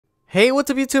Hey,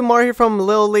 what's up YouTube? Mar here from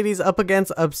Little Ladies up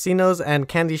against Obscenos and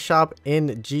Candy Shop in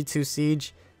G2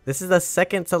 Siege. This is the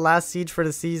second to last siege for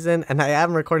the season, and I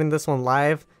am recording this one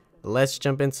live. Let's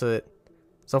jump into it.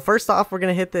 So first off, we're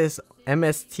going to hit this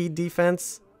MST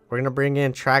defense. We're going to bring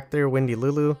in Tractor, Windy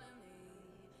Lulu.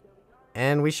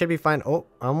 And we should be fine. Oh,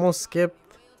 I almost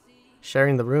skipped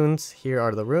sharing the runes. Here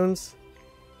are the runes.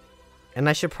 And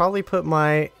I should probably put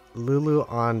my Lulu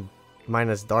on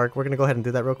minus dark. We're going to go ahead and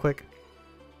do that real quick.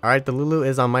 Alright, the Lulu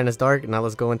is on minus dark. Now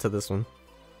let's go into this one.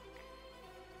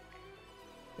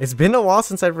 It's been a while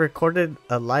since I've recorded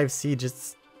a live siege.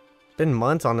 It's been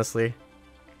months, honestly.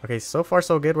 Okay, so far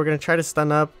so good. We're going to try to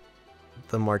stun up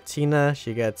the Martina.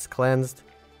 She gets cleansed.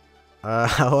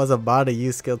 I was about to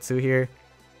use skill 2 here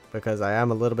because I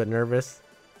am a little bit nervous.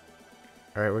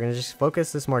 Alright, we're going to just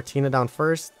focus this Martina down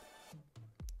first.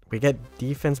 We get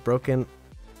defense broken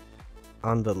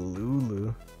on the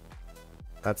Lulu.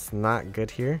 That's not good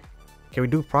here. Okay, we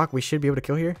do proc. We should be able to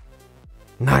kill here.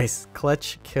 Nice.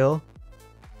 Clutch kill.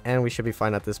 And we should be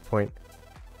fine at this point.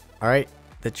 Alright,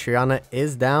 the Triana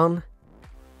is down.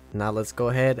 Now let's go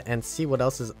ahead and see what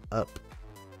else is up.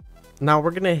 Now we're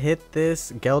going to hit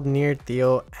this Geldnir,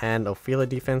 Theo, and Ophelia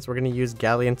defense. We're going to use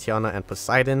Galleon, Tiana, and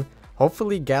Poseidon.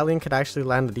 Hopefully Galleon could actually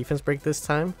land the defense break this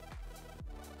time.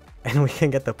 And we can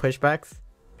get the pushbacks.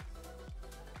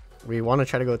 We want to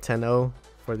try to go 10-0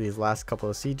 for these last couple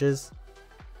of sieges.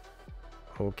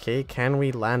 Okay, can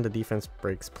we land the defense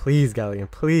breaks? Please, Galleon,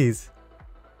 please.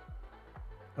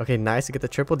 Okay, nice to get the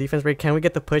triple defense break. Can we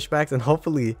get the pushbacks? And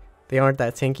hopefully they aren't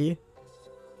that tanky.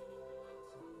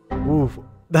 Oof,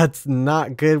 that's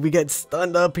not good. We get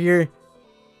stunned up here.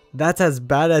 That's as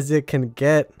bad as it can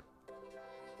get.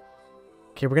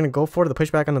 Okay, we're gonna go for the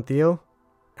pushback on the Theo.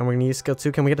 And we're gonna use skill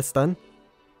 2. Can we get a stun?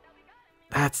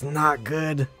 That's not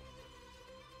good.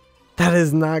 That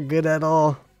is not good at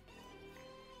all.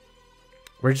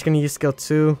 We're just gonna use skill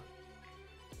 2.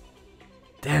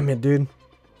 Damn it, dude.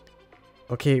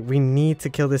 Okay, we need to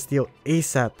kill this Theo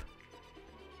ASAP.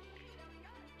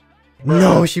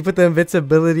 No, she put the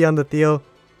invincibility on the Theo.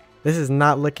 This is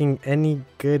not looking any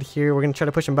good here. We're gonna try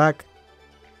to push him back.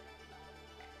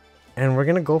 And we're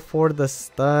gonna go for the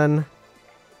stun.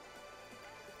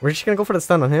 We're just gonna go for the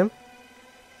stun on him.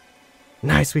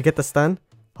 Nice, we get the stun.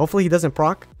 Hopefully he doesn't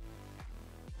proc.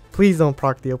 Please don't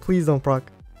proc, Theo. Please don't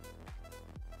proc.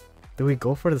 Do we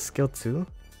go for the skill 2?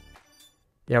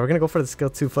 Yeah, we're gonna go for the skill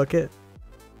 2. Fuck it.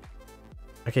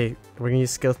 Okay, we're gonna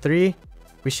use skill 3.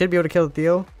 We should be able to kill the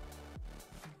Theo.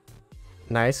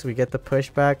 Nice, we get the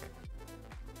pushback.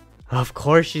 Of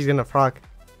course she's gonna proc.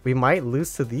 We might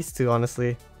lose to these two,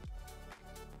 honestly.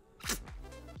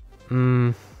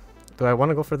 Do I want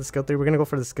to go for the skill 3? We're gonna go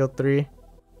for the skill 3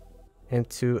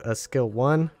 into a skill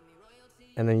 1.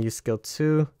 And then use skill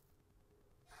 2.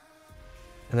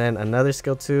 And then another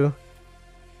skill 2.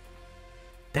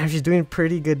 Damn, she's doing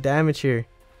pretty good damage here.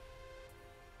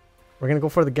 We're gonna go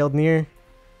for the Geldnir.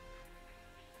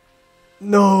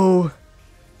 No!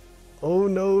 Oh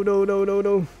no, no, no, no,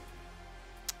 no.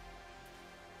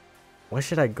 What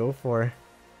should I go for?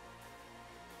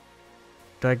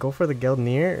 Do I go for the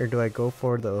Geldnir or do I go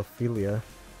for the Ophelia?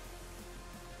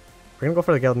 We're gonna go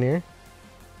for the Geldnir.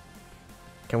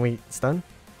 Can we stun?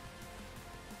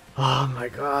 Oh my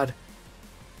god.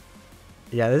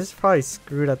 Yeah, this is probably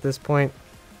screwed at this point.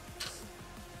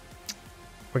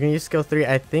 We're gonna use skill 3.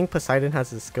 I think Poseidon has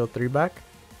his skill 3 back.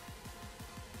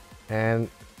 And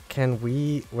can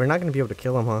we... We're not gonna be able to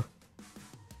kill him, huh?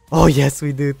 Oh yes,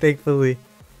 we do, thankfully.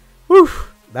 Whew!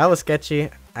 That was sketchy.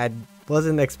 I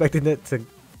wasn't expecting it to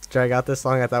drag out this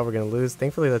long. I thought we were gonna lose.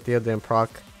 Thankfully the Theo didn't proc.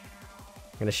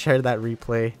 I'm gonna share that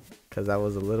replay because that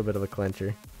was a little bit of a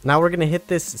clincher. Now we're gonna hit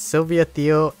this Sylvia,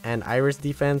 Theo, and Iris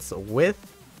defense with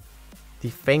the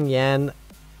Feng Yan,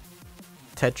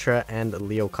 Tetra, and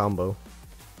Leo combo.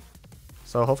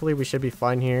 So hopefully we should be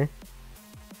fine here.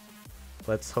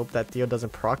 Let's hope that Theo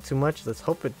doesn't proc too much. Let's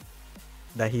hope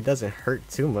that he doesn't hurt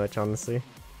too much, honestly.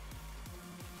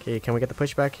 Okay, can we get the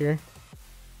pushback here?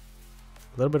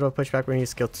 A little bit of a pushback. We're gonna use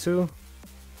skill 2.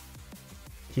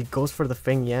 He goes for the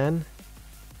Feng Yan.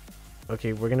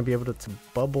 Okay, we're gonna be able to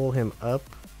bubble him up.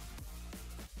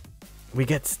 We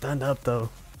get stunned up though.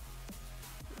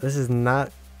 This is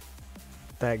not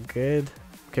that good.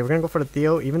 Okay, we're gonna go for the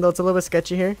Theo, even though it's a little bit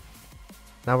sketchy here.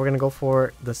 Now we're gonna go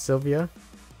for the Sylvia.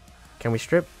 Can we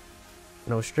strip?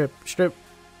 No strip. Strip.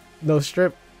 No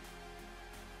strip.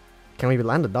 Can we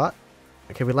land a dot?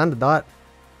 Okay, we land the dot.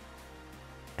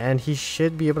 And he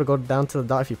should be able to go down to the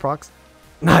dot if he procs.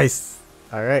 Nice!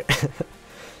 Alright.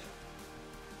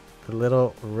 The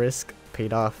little risk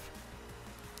paid off.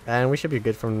 And we should be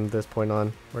good from this point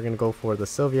on. We're gonna go for the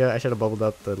Sylvia. I should have bubbled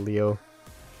up the Leo.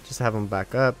 Just have him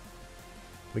back up.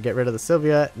 We get rid of the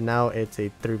Sylvia. Now it's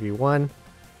a 3v1.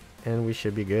 And we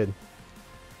should be good.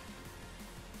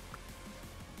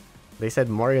 They said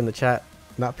Mario in the chat.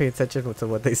 Not paying attention to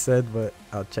what they said, but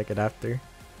I'll check it after.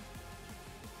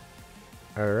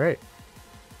 Alright.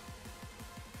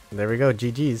 There we go.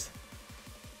 GG's.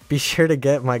 Be sure to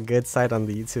get my good side on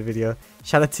the YouTube video.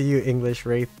 Shout out to you, English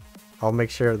Wraith. I'll make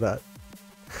sure of that.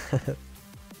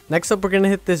 Next up, we're going to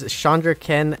hit this Chandra,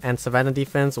 Ken, and Savannah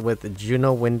defense with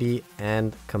Juno, Windy,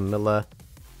 and Camilla.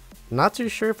 Not too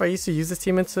sure if I used to use this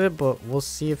team into it, but we'll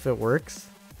see if it works.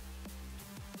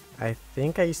 I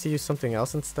think I used to use something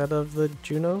else instead of the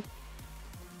Juno.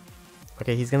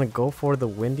 Okay, he's going to go for the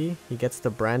Windy. He gets the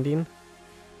branding.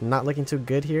 Not looking too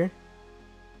good here.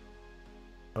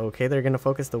 Okay, they're going to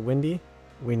focus the Windy.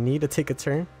 We need to take a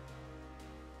turn.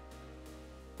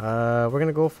 We're going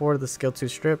to go for the skill 2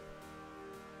 strip.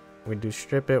 We do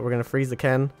strip it. We're going to freeze the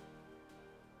Ken.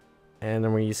 And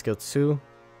then we use skill 2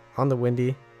 on the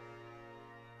Windy.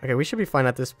 Okay, we should be fine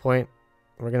at this point.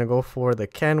 We're going to go for the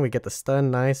Ken. We get the stun.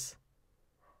 Nice.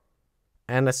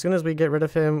 And as soon as we get rid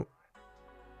of him,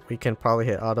 we can probably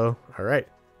hit auto. Alright.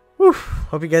 Woo!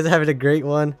 Hope you guys are having a great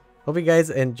one. Hope you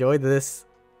guys enjoyed this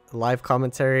live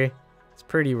commentary. It's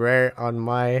pretty rare on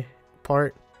my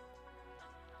part.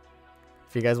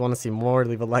 If you guys want to see more,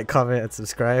 leave a like, comment, and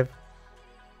subscribe.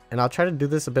 And I'll try to do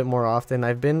this a bit more often.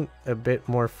 I've been a bit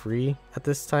more free at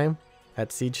this time,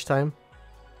 at siege time.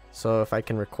 So if I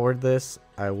can record this,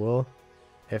 I will.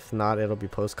 If not, it'll be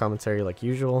post commentary like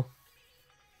usual.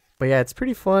 But yeah, it's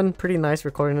pretty fun, pretty nice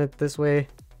recording it this way.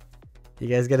 You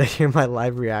guys get to hear my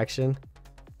live reaction.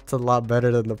 It's a lot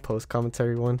better than the post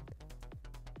commentary one.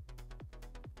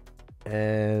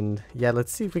 And yeah,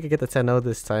 let's see if we can get the 10-0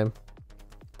 this time.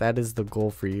 That is the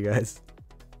goal for you guys.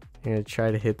 I'm gonna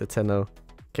try to hit the 10-0.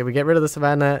 Okay, we get rid of the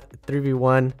Savannah,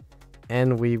 3v1,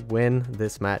 and we win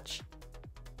this match.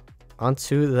 On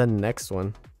to the next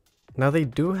one. Now they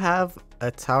do have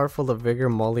a tower full of Vigor,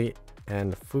 Molly,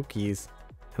 and Fukis,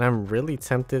 and I'm really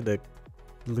tempted to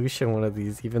Lucian one of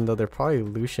these, even though they're probably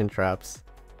Lucian traps.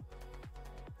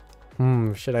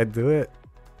 Should I do it?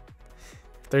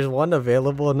 If there's one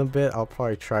available in a bit, I'll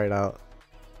probably try it out.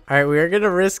 Alright, we are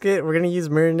gonna risk it. We're gonna use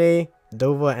Mirne,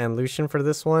 Dova, and Lucian for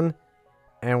this one.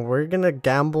 And we're gonna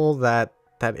gamble that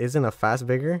that isn't a fast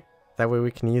Vigor. That way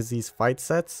we can use these fight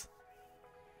sets.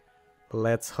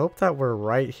 Let's hope that we're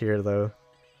right here though.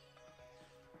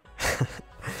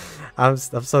 I'm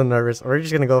so nervous. We're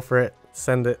just gonna go for it.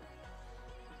 Send it.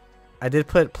 I did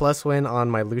put plus win on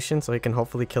my Lucian so he can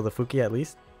hopefully kill the Fuki at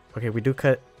least. Okay, we do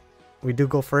cut. We do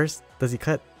go first. Does he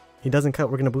cut? He doesn't cut.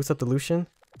 We're gonna boost up the Lucian.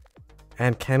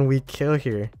 And can we kill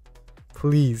here?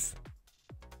 Please.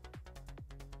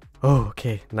 Oh,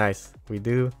 okay. Nice. We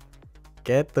do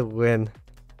get the win.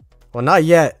 Well, not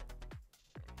yet.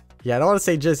 Yeah, I don't want to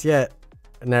say just yet.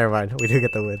 Never mind. We do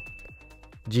get the win.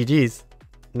 GG's.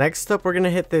 Next up, we're going to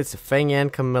hit this Feng Yan,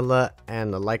 Camilla,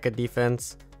 and the Leica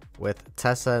defense with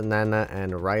Tessa, Nana,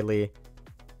 and Riley.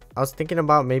 I was thinking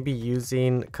about maybe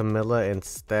using Camilla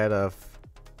instead of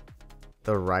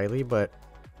the Riley, but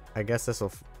I guess this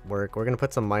will work. We're going to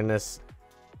put some minus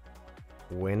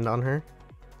wind on her.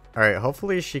 Alright,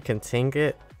 hopefully she can tank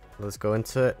it. Let's go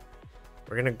into it.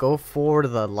 We're going to go for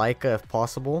the Leica if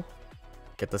possible.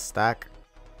 Get the stack.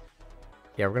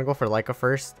 Yeah, we're going to go for Leica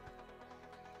first.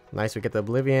 Nice, we get the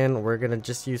Oblivion. We're going to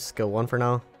just use skill 1 for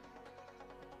now.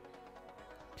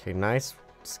 Okay, nice.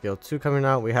 Skill 2 coming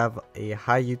out. We have a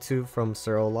hi YouTube from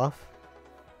Sir Olaf.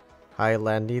 Hi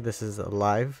Landy, this is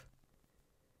live.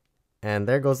 And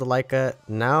there goes the Leica.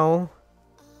 Now,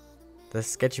 the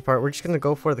sketchy part. We're just going to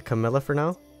go for the Camilla for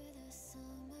now.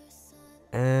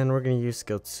 And we're going to use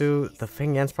skill 2. The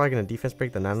Feng Yan's probably going to defense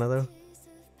break the Nana though.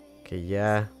 Okay,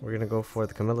 yeah. We're going to go for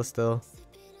the Camilla still.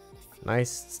 Nice.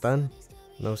 Stun.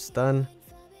 No stun.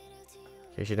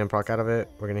 Okay, she didn't proc out of it.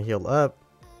 We're going to heal up.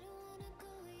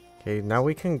 Okay, now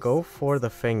we can go for the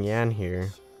Feng Yan here.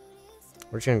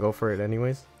 We're just going to go for it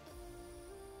anyways.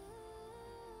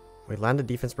 We land a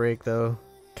defense break though.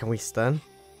 Can we stun?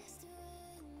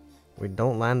 We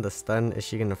don't land the stun. Is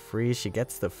she going to freeze? She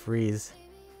gets the freeze.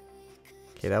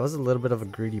 Okay, that was a little bit of a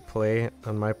greedy play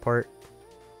on my part.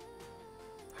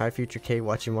 Hi Future K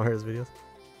watching Mario's videos.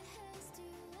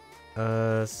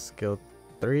 Skill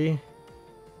 3. We're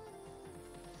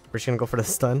just gonna go for the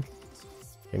stun.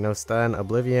 Okay, no stun.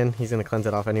 Oblivion. He's gonna cleanse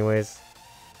it off anyways.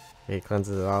 Okay, he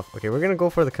cleanses it off. Okay, we're gonna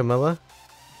go for the Camilla.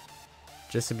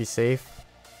 Just to be safe.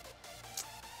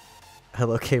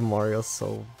 Hello K Mario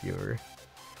Soul Viewer.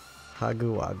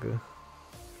 Hagu Wagu.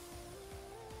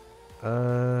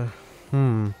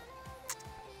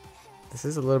 This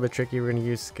is a little bit tricky. We're gonna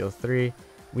use skill 3.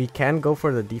 We can go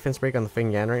for the defense break on the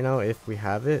Feng Yan right now if we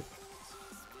have it.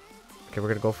 Okay, we're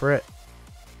gonna go for it.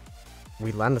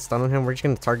 We land a stun on him. We're just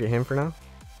gonna target him for now.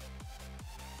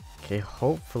 Okay,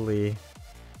 hopefully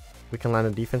we can land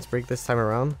a defense break this time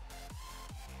around.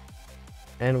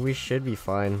 And we should be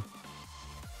fine.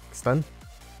 Stun.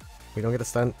 We don't get a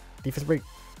stun. Defense break.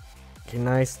 Okay,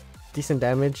 nice. Decent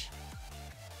damage.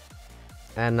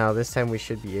 And now this time we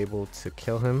should be able to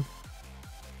kill him.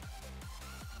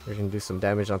 We're gonna do some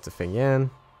damage onto Feng Yan.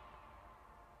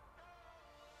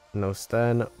 No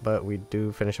stun, but we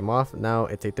do finish him off. Now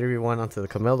it's a 3v1 onto the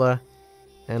Camilla.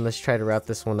 And let's try to wrap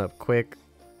this one up quick.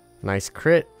 Nice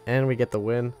crit, and we get the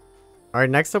win. Alright,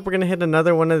 next up we're gonna hit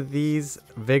another one of these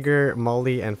Vigor,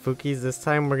 Molly, and Fukis. This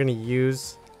time we're gonna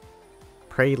use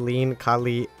Praline,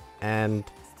 Kahli, and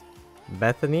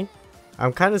Bethany.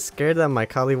 I'm kind of scared that my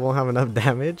Kahli won't have enough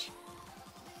damage.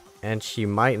 And she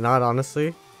might not,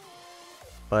 honestly.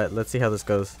 But let's see how this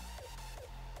goes.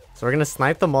 So we're gonna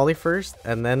snipe the Molly first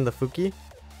and then the Fuki.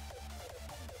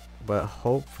 But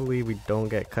hopefully we don't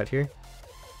get cut here.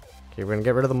 Okay, we're gonna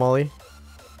get rid of the Molly.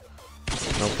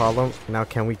 No problem. Now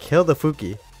can we kill the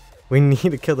Fuki? We need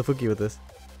to kill the Fuki with this.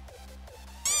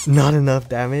 Not enough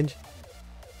damage.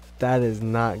 That is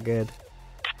not good.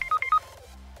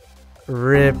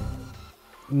 RIP.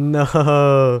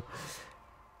 No.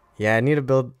 Yeah, I need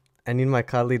my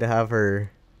Kahli to have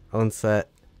her own set.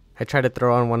 I tried to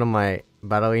throw on one of my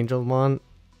Battle Angel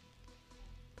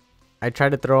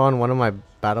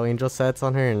sets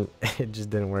on her and it just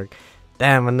didn't work.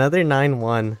 Damn, another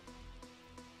 9-1.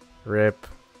 RIP.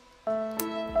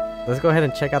 Let's go ahead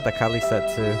and check out the Kahli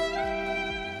set too.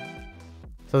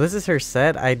 So this is her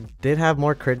set. I did have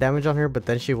more crit damage on her, but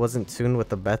then she wasn't tuned with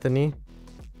the Bethany.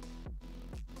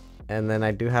 And then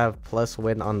I do have plus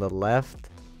win on the left.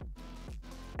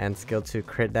 And skill 2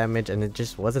 crit damage, and it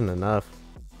just wasn't enough.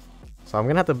 So I'm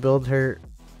gonna have to build her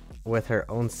with her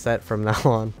own set from now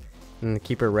on. And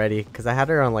keep her ready. Because I had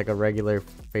her on like a regular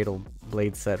Fatal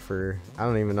Blade set for, I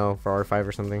don't even know, for R5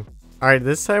 or something. Alright,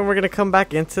 this time we're gonna come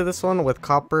back into this one with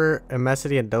Copper,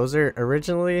 Immensity, and Dozer.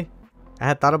 Originally, I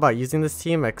had thought about using this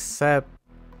team, except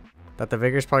that the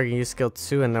Vigor's probably gonna use skill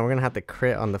 2, and then we're gonna have to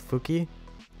crit on the Fuki.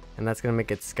 And that's gonna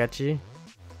make it sketchy.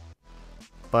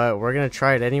 But we're gonna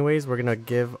try it anyways. We're gonna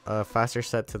give a faster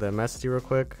set to the Immensity real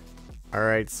quick.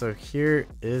 Alright, so here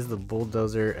is the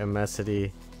Bulldozer,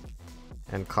 Immensity,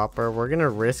 and Copper. We're gonna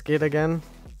risk it again.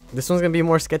 This one's gonna be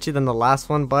more sketchy than the last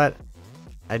one, but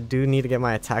I do need to get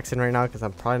my attacks in right now because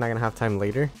I'm probably not gonna have time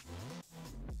later.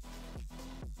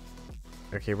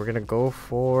 Okay, we're gonna go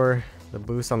for the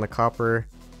boost on the Copper.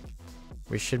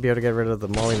 We should be able to get rid of the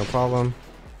Molly, no problem.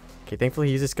 Okay, thankfully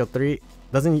he uses skill 3.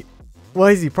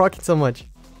 Why is he proccing so much?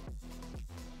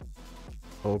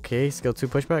 Okay, skill 2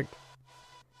 pushback.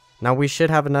 Now we should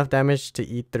have enough damage to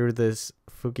eat through this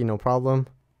Fuki, no problem.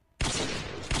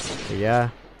 But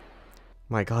yeah.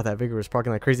 My god, that Vigor was proccing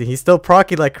like crazy. He's still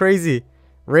proccing like crazy.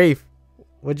 Rafe,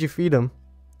 what'd you feed him?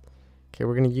 Okay,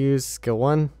 we're gonna use skill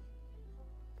 1.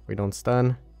 We don't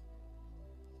stun.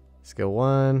 Skill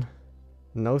 1.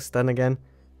 No stun again.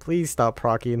 Please stop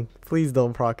proccing. Please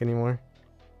don't proc anymore.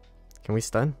 Can we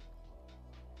stun?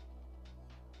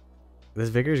 This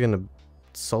Vigor is gonna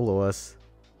solo us.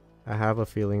 I have a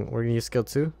feeling. We're gonna use skill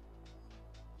 2.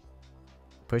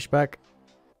 Pushback.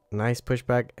 Nice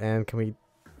pushback. And can we...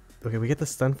 Okay, we get the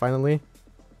stun finally.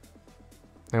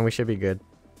 And we should be good.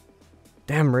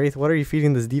 Damn, Wraith, what are you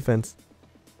feeding this defense?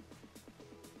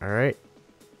 Alright.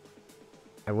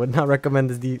 I would not recommend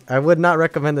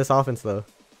this offense though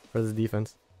for this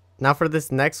defense. Now for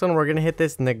this next one, we're gonna hit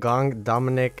this Nagong,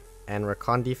 Dominic, and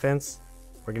Rakan defense.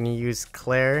 We're gonna use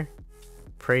Claire,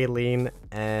 Praline,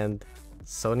 and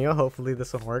Sonia. Hopefully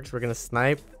this one works. We're gonna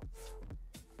snipe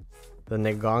the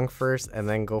Nagong first and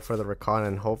then go for the Rakan,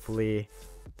 and hopefully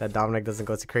that Dominic doesn't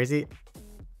go too crazy.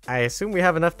 I assume we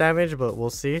have enough damage, but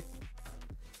we'll see.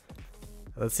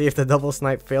 Let's see if the double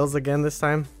snipe fails again this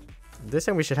time. This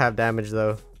time we should have damage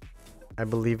though. I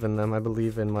believe in them. I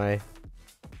believe in my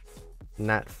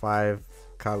Nat 5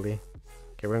 Kahli.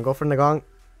 Okay, we're gonna go for Nagong.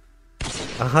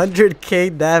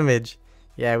 100k damage.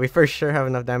 Yeah, we for sure have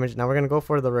enough damage. Now we're gonna go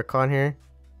for the Rakan here.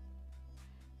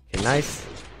 Okay, nice.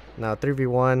 Now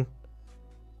 3v1.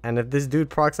 And if this dude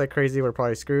procs like crazy, we're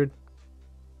probably screwed.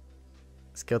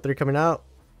 Skill 3 coming out.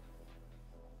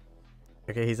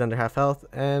 Okay, he's under half health,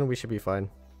 and we should be fine.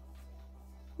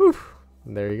 Whew.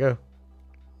 There you go.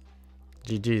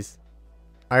 GG's.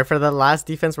 Alright, for the last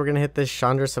defense, we're going to hit this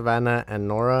Chandra, Savannah, and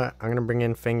Nora. I'm going to bring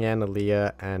in Feng Yan,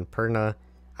 Aaliyah, and Perna.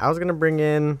 I was going to bring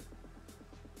in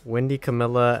Windy,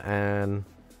 Camilla, and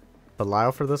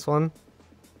Belial for this one.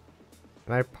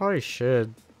 And I probably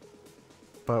should,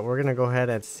 but we're gonna go ahead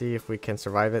and see if we can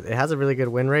survive it. It has a really good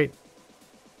win rate.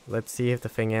 Let's see if the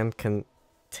Feng Yan can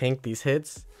tank these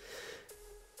hits.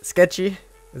 Sketchy.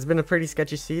 It's been a pretty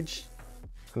sketchy siege.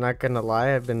 I'm not gonna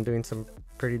lie, I've been doing some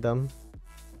pretty dumb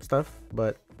stuff,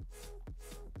 but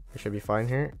we should be fine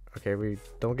here. Okay, we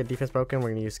don't get defense broken. We're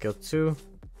gonna use skill 2.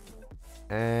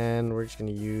 And we're just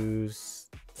gonna use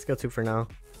skill 2 for now.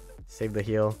 Save the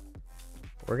heal.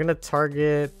 We're gonna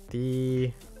target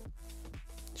the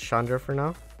Chandra for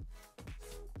now.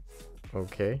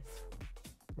 Okay.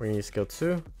 We're gonna use skill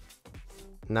 2.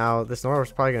 Now, this Nora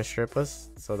was probably gonna strip us,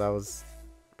 so that was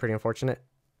pretty unfortunate.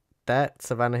 That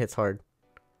Savannah hits hard.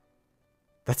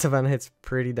 That Savannah hits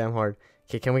pretty damn hard.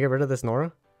 Okay, can we get rid of this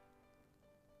Nora?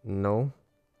 No.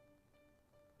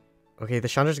 Okay, the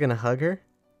Chandra's gonna hug her.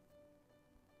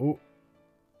 Ooh.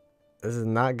 This is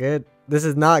not good. This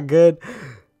is not good.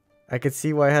 I can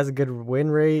see why it has a good win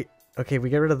rate. Okay, we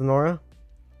get rid of the Nora.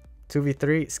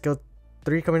 2v3. Skill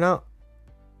 3 coming out.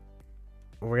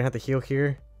 We're gonna have to heal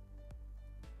here.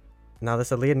 Now this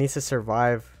Aaliyah needs to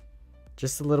survive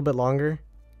just a little bit longer.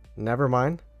 Never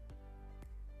mind.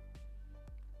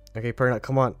 Okay, Perna,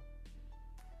 come on.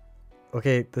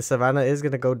 Okay, the Savannah is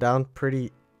gonna go down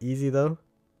pretty easy though,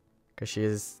 because she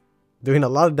is doing a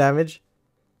lot of damage.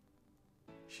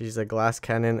 She's a glass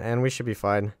cannon, and we should be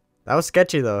fine. That was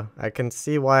sketchy though. I can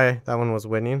see why that one was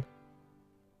winning.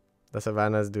 The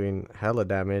Savannah is doing hella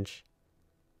damage.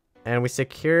 And we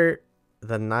secure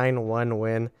the 9-1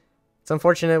 win. It's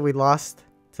unfortunate we lost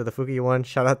to the Fuki one.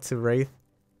 Shout out to Wraith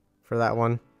for that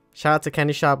one. Shout out to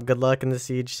Candy Shop. Good luck in the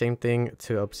siege. Same thing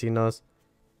to Obscenos.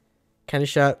 Candy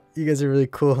Shop, you guys are really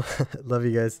cool. Love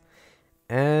you guys.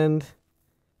 And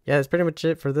yeah, that's pretty much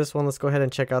it for this one. Let's go ahead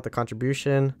and check out the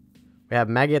contribution. We have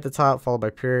Maggie at the top, followed by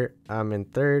Pure. I'm in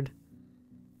third.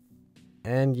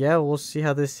 And yeah, we'll see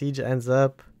how this siege ends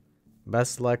up.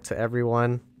 Best luck to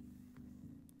everyone.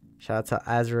 Shout out to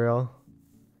Azrael.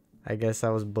 I guess I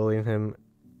was bullying him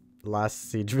last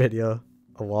siege video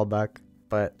a while back.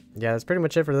 But yeah, that's pretty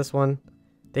much it for this one.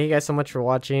 Thank you guys so much for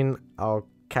watching. I'll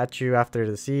catch you after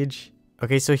the siege.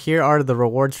 Okay, so here are the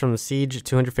rewards from the siege.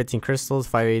 215 crystals,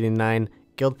 589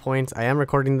 guild points. I am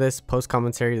recording this post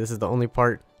commentary. This is the only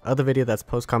part of the video that's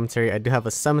post commentary. I do have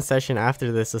a summon session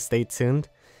after this, so stay tuned.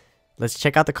 Let's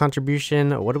check out the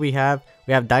contribution. What do we have?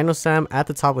 We have Dino Sam at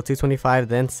the top with 225,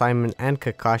 then Simon and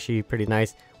Kakashi. Pretty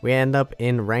nice. We end up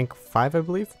in rank 5, I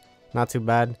believe. Not too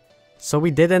bad. So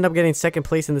we did end up getting second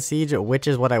place in the siege, which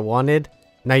is what I wanted.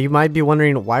 Now you might be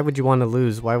wondering, why would you want to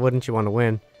lose? Why wouldn't you want to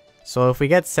win? So if we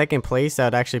get second place, that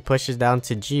would actually push us down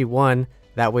to G1.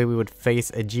 That way we would face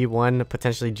a G1,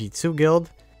 potentially G2 guild.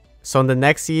 So in the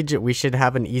next siege, we should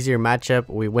have an easier matchup.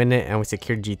 We win it and we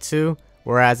secure G2.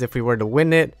 Whereas if we were to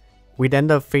win it, we'd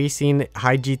end up facing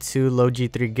high G2, low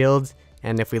G3 guilds.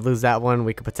 And if we lose that one,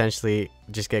 we could potentially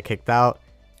just get kicked out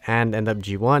and end up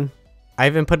G1. I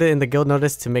even put it in the guild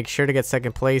notice to make sure to get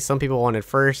second place. Some people wanted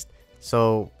first,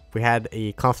 so we had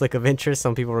a conflict of interest.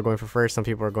 Some people were going for first, some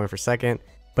people were going for second.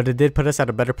 But it did put us at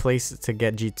a better place to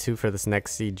get G2 for this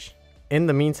next siege. In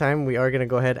the meantime, we are going to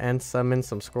go ahead and summon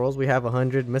some scrolls. We have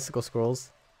 100 mystical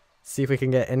scrolls. See if we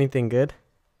can get anything good.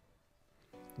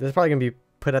 This is probably going to be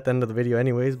put at the end of the video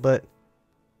anyways, but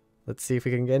let's see if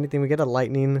we can get anything. We get a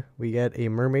lightning. We get a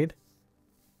mermaid.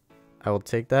 I will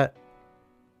take that.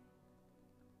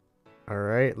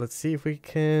 Alright, let's see if we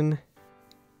can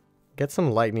get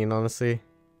some lightning, honestly.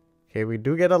 Okay, we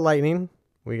do get a lightning.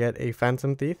 We get a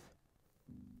phantom thief.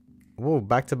 Whoa,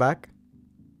 back to back.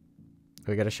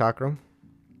 We get a chakram.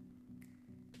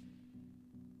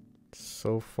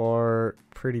 So far,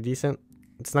 pretty decent.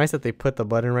 It's nice that they put the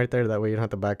button right there. That way you don't have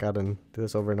to back out and do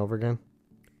this over and over again.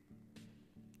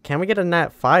 Can we get a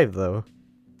nat 5 though?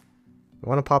 We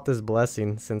want to pop this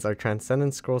blessing since our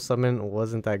transcendent scroll summon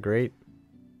wasn't that great.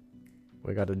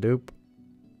 We got a dupe.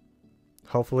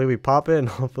 Hopefully we pop it and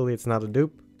hopefully it's not a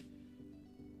dupe.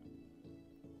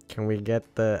 Can we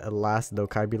get the last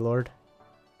Dokaibi Lord?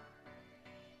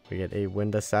 We get a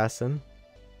Wind Assassin.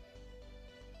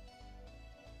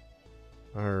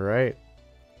 Alright.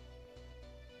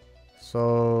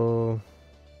 So,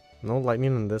 no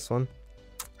lightning in this one.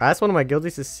 I asked one of my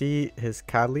guildies to see his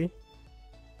Kahli.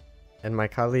 And my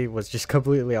Kahli was just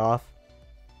completely off.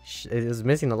 It was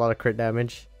missing a lot of crit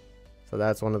damage. So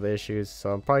that's one of the issues.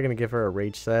 So I'm probably going to give her a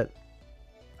rage set.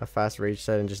 A fast rage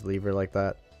set and just leave her like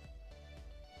that.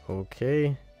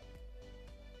 Okay.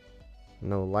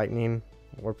 No lightning.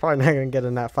 We're probably not going to get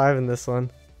a nat 5 in this one.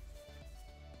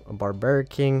 A Barbaric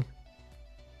King.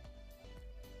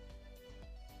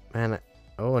 Man,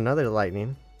 oh, another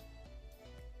lightning.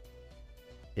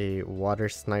 a water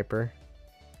sniper.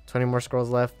 20 more scrolls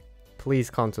left. Please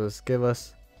come to us. Give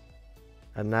us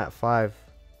a nat 5.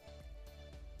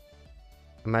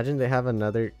 Imagine they have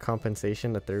another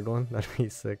compensation, a third one. That'd be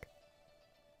sick.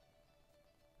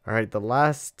 Alright, the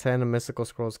last 10 mystical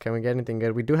scrolls. Can we get anything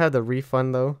good? We do have the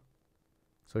refund though,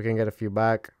 so we can get a few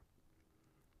back.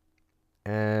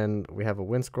 And we have a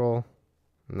wind scroll.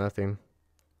 Nothing.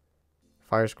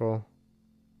 Fire scroll.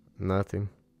 Nothing.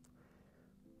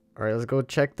 Alright, let's go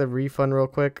check the refund real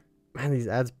quick. Man, these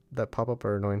ads that pop up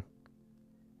are annoying.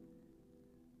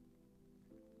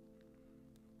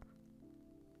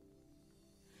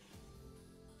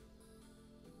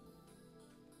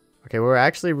 Okay, we're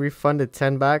actually refunded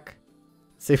 10 back.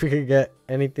 See if we can get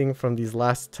anything from these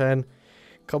last 10.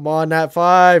 Come on, nat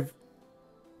 5.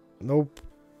 Nope.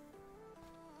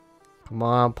 Come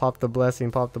on, pop the blessing,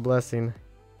 pop the blessing.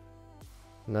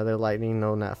 Another lightning,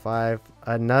 no nat 5.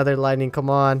 Another lightning, come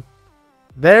on.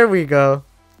 There we go.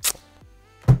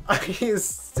 Are you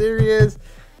serious?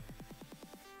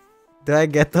 Do I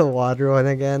get the water one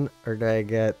again? Or do I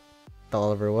get the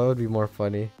Oliver? What would be more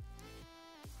funny?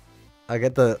 I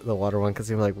get the water one because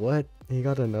you're like, what? He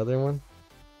got another one?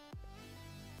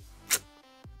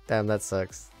 Damn, that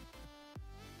sucks.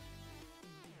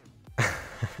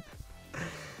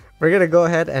 We're gonna go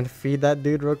ahead and feed that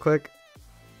dude real quick.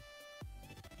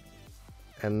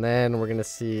 And then we're gonna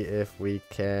see if we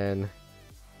can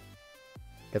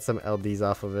get some LDs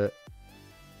off of it.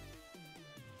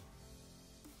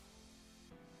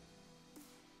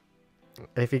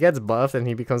 If he gets buffed and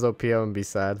he becomes OP, I'm gonna be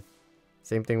sad.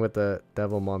 Same thing with the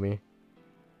devil mummy.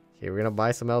 Okay, we're gonna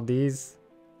buy some LDs.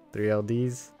 3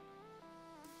 LDs.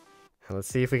 And let's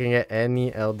see if we can get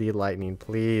any LD lightning.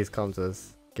 Please come to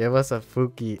us. Give us a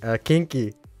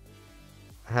kinky.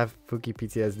 I have Fuki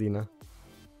PTSD now.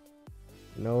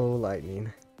 No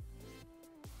lightning.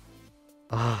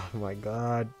 Oh my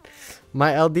god.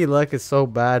 My LD luck is so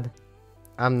bad.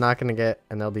 I'm not gonna get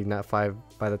an LD nat 5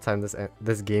 by the time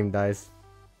this game dies.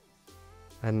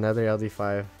 Another LD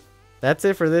 5. That's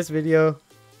it for this video.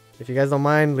 If you guys don't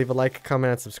mind, leave a like,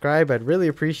 comment, and subscribe. I'd really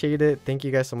appreciate it. Thank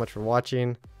you guys so much for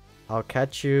watching. I'll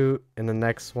catch you in the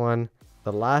next one.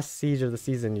 The last siege of the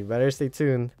season. You better stay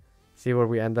tuned. See where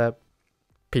we end up.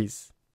 Peace.